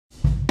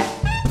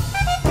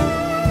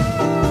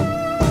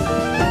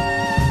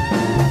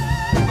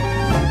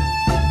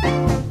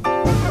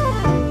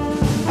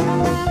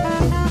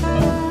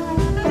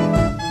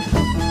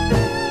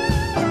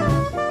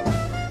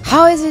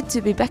is it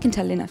to be back in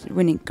Tallinn after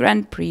winning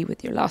Grand Prix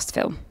with your last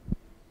film?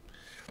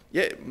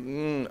 Yeah,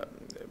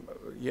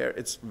 yeah,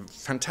 it's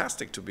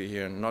fantastic to be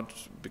here, not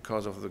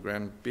because of the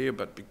Grand Prix,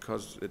 but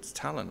because it's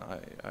Tallinn.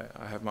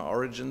 I have my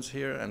origins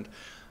here, and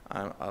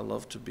I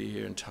love to be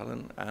here in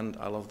Tallinn, and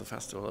I love the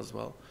festival as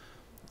well.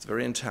 It's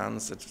very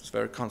intense, it's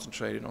very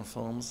concentrated on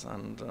films,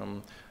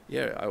 and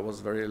yeah, I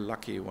was very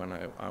lucky when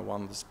I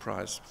won this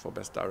prize for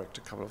Best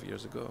Director a couple of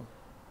years ago.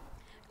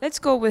 Let's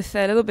go with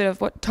a little bit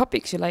of what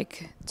topics you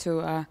like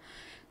to,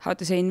 how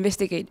to say,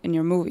 investigate in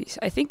your movies.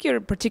 I think you're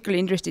particularly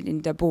interested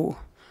in taboo.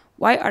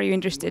 Why are you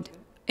interested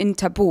in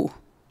taboo?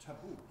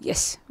 Taboo?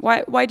 Yes.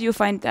 Why do you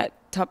find that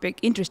topic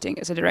interesting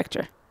as a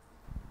director?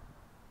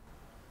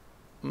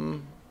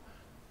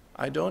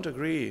 I don't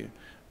agree,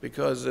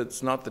 because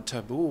it's not the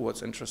taboo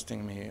what's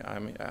interesting me. I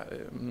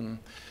mean,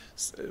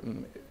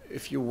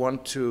 if you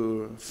want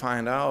to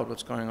find out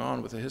what's going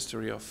on with the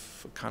history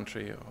of a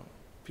country or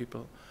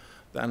people,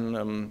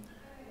 then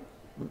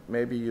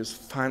maybe you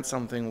find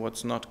something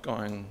what's not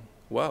going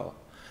well.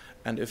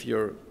 And if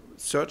you're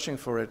searching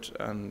for it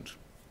and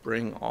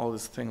bring all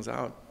these things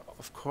out,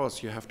 of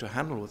course you have to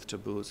handle with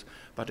taboos,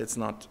 but it's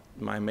not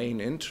my main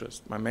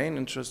interest. My main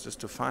interest is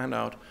to find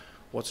out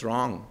what's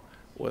wrong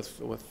with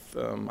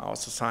our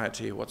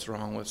society, what's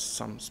wrong with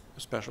some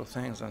special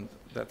things, and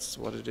that's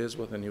what it is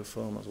with a new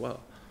film as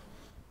well.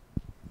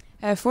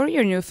 For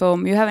your new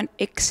film, you have an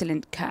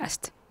excellent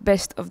cast,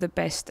 best of the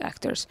best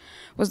actors.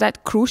 Was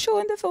that crucial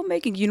in the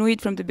filmmaking? You knew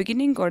it from the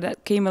beginning, or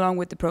that came along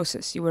with the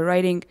process? You were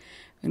writing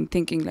and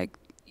thinking like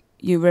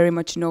you very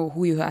much know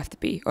who you have to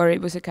be, or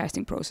it was a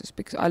casting process?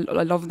 Because I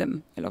love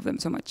them. I love them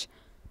so much.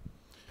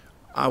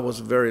 I was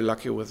very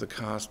lucky with the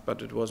cast,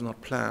 but it was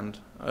not planned.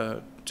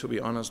 To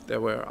be honest,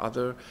 there were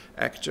other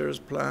actors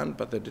planned,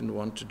 but they didn't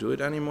want to do it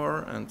anymore,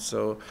 and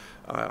so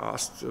I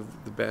asked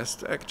the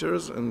best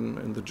actors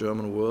in the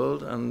German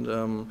world,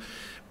 and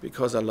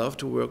because I love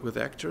to work with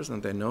actors,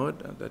 and they know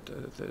it,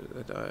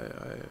 that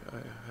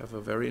I have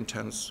a very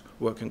intense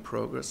work in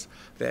progress,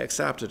 they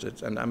accepted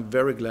it, and I'm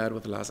very glad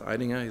with Lars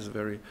Eidinger. He's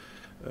a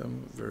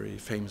very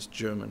famous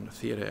German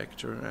theater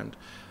actor, and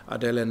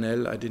Adèle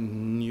Haenel, I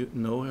didn't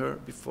know her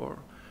before,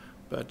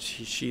 but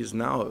she's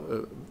now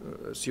a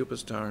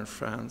superstar in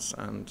France,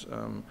 and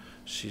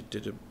she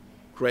did a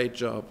great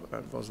job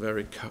and was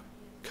very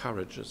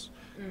courageous.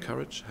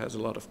 Courage has a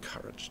lot of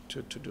courage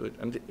to do it,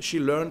 and she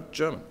learned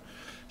German.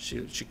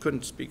 She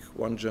couldn't speak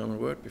one German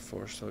word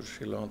before, so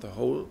she learned the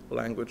whole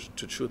language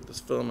to shoot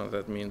this film, and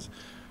that means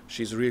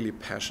she's really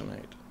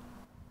passionate.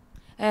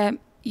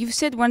 You've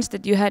said once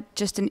that you had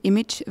just an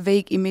image, a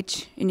vague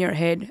image in your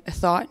head, a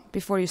thought,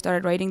 before you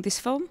started writing this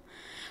film.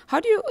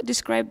 How do you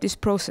describe this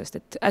process,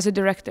 that as a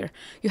director,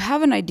 you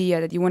have an idea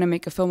that you want to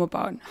make a film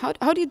about?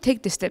 How do you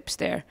take the steps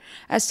there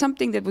as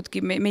something that would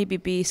maybe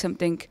be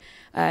something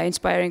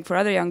inspiring for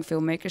other young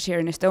filmmakers here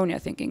in Estonia,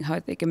 thinking how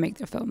they can make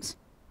their films?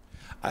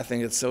 I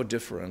think it's so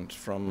different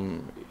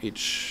from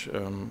each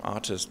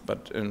artist,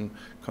 but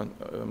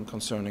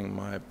concerning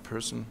my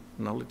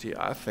personality,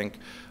 I think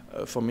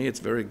for me it's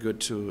very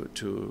good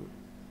to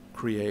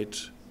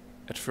create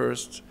at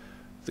first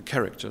the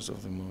characters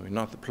of the movie,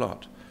 not the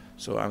plot.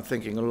 So I'm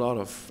thinking a lot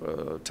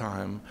of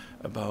time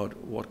about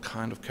what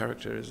kind of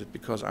character is it,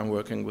 because I'm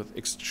working with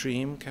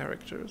extreme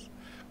characters,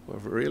 who are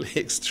really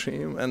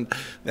extreme, and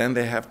then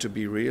they have to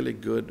be really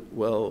good,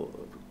 well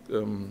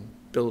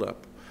built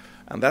up.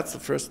 And that's the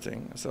first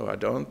thing. So I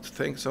don't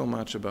think so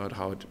much about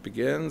how it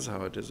begins,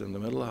 how it is in the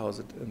middle, how is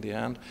it in the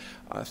end.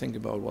 I think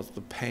about what's the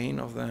pain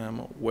of them,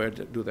 where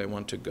do they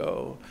want to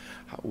go,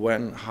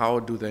 how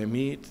do they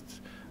meet,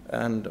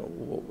 and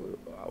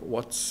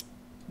what's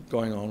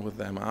going on with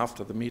them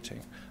after the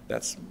meeting.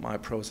 That's my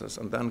process,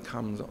 and then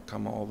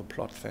come all the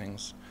plot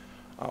things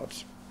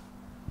out.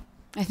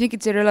 I think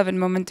it's a relevant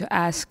moment to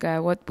ask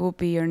what will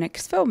be your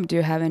next film. Do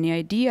you have any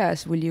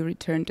ideas? Will you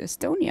return to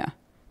Estonia?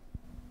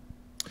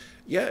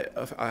 Yeah,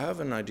 I have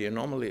an idea.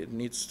 Normally it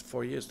needs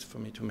 4 years for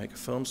me to make a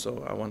film,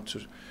 so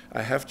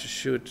I have to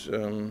shoot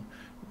in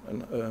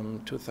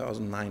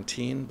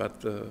 2019, but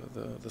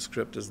the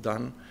script is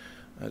done.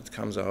 It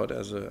comes out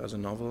as a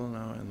novel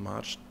now in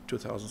March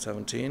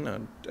 2017,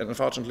 and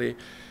unfortunately,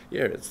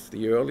 yeah, it's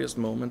the earliest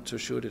moment to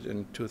shoot it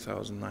in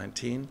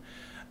 2019.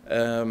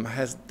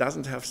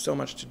 Doesn't have so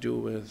much to do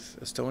with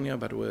Estonia,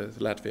 but with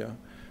Latvia.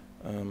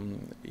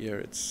 Here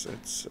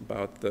it's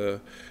about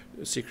the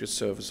Secret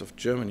Service of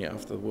Germany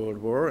after the World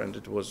War, and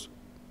it was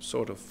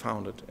sort of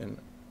founded in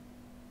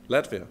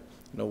Latvia.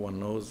 No one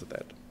knows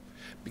that,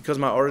 because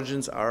my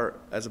origins are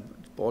as a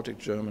Baltic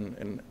German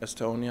in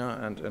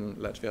Estonia and in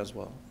Latvia as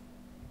well.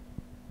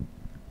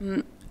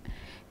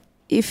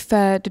 If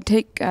to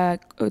take a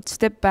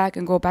step back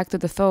and go back to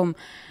the film,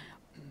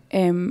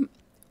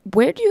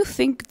 where do you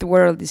think the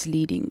world is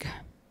leading?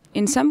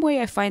 In some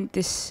way, I find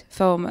this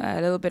film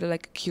a little bit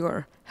like a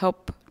cure,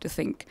 help to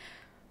think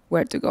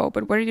where to go.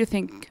 But where do you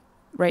think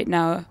right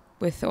now,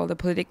 with all the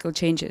political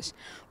changes,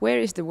 where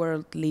is the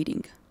world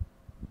leading?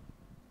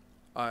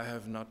 I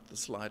have not the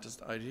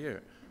slightest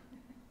idea.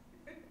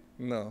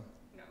 No.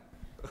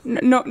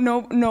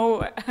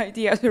 No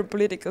ideas or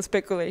political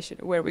speculation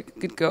where we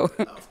could go.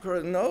 Of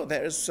course, no.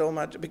 There is so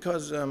much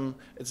because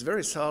it's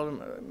very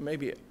seldom.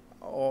 Maybe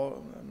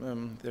all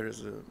there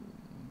is a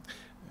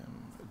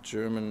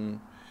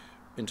German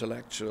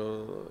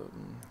intellectual.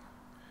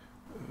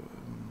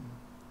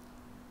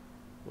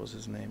 What was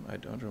his name? I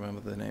don't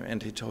remember the name.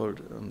 And he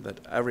told that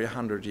every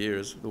 100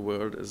 years the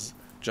world is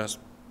just,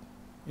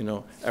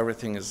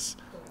 everything is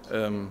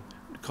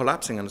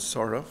collapsing and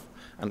sort of,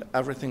 and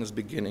everything is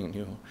beginning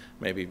new.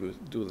 Maybe we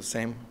do the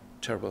same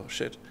terrible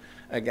shit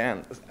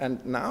again.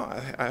 And now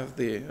I have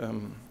the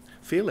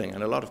feeling,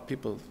 and a lot of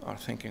people are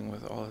thinking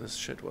with all this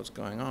shit what's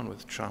going on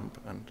with Trump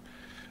and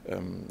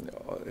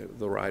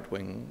the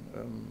right-wing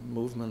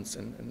movements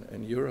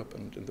in Europe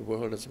and in the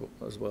world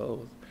as well,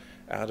 with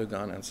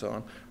Erdogan and so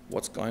on.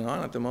 What's going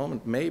on at the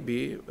moment?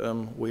 Maybe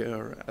we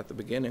are at the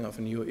beginning of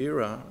a new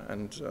era,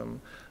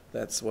 and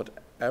that's what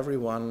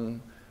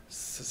everyone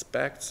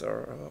suspects,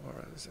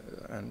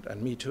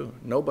 and me too.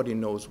 Nobody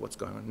knows what's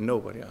going on.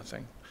 Nobody, I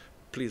think.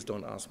 Please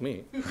don't ask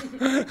me.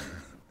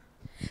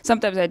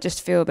 Sometimes I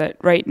just feel that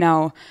right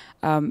now,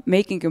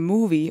 making a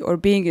movie or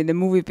being in the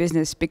movie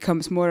business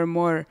becomes more and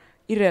more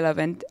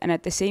irrelevant, and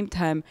at the same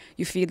time,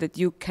 you feel that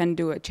you can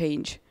do a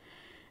change.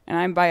 And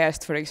I'm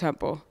biased, for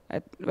example.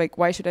 Like,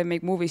 why should I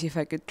make movies if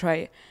I could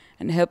try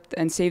and help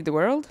and save the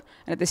world?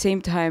 And at the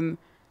same time,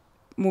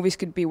 movies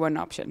could be one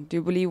option. Do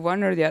you believe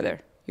one or the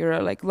other? You're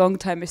a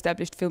long-time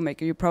established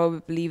filmmaker. You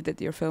probably believe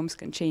that your films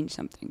can change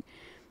something.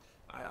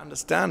 I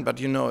understand,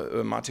 but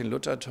Martin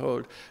Luther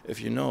told,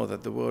 if you know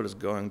that the world is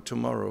going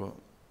tomorrow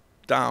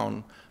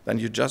down, then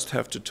you just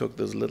have to take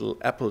this little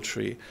apple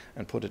tree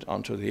and put it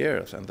onto the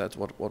earth, and that's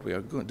what we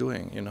are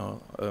doing.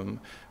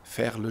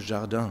 Faire le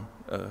jardin,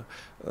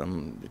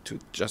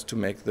 to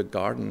make the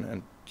garden,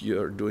 and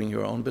you're doing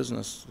your own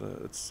business.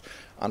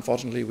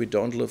 Unfortunately, we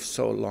don't live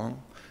so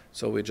long,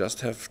 so we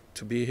just have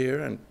to be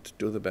here and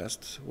do the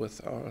best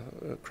with our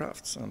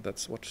crafts, and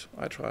that's what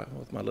I try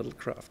with my little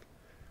craft.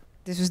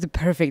 This was the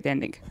perfect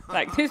ending.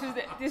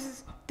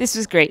 This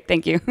was great.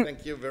 Thank you.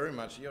 Thank you very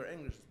much. Your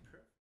English is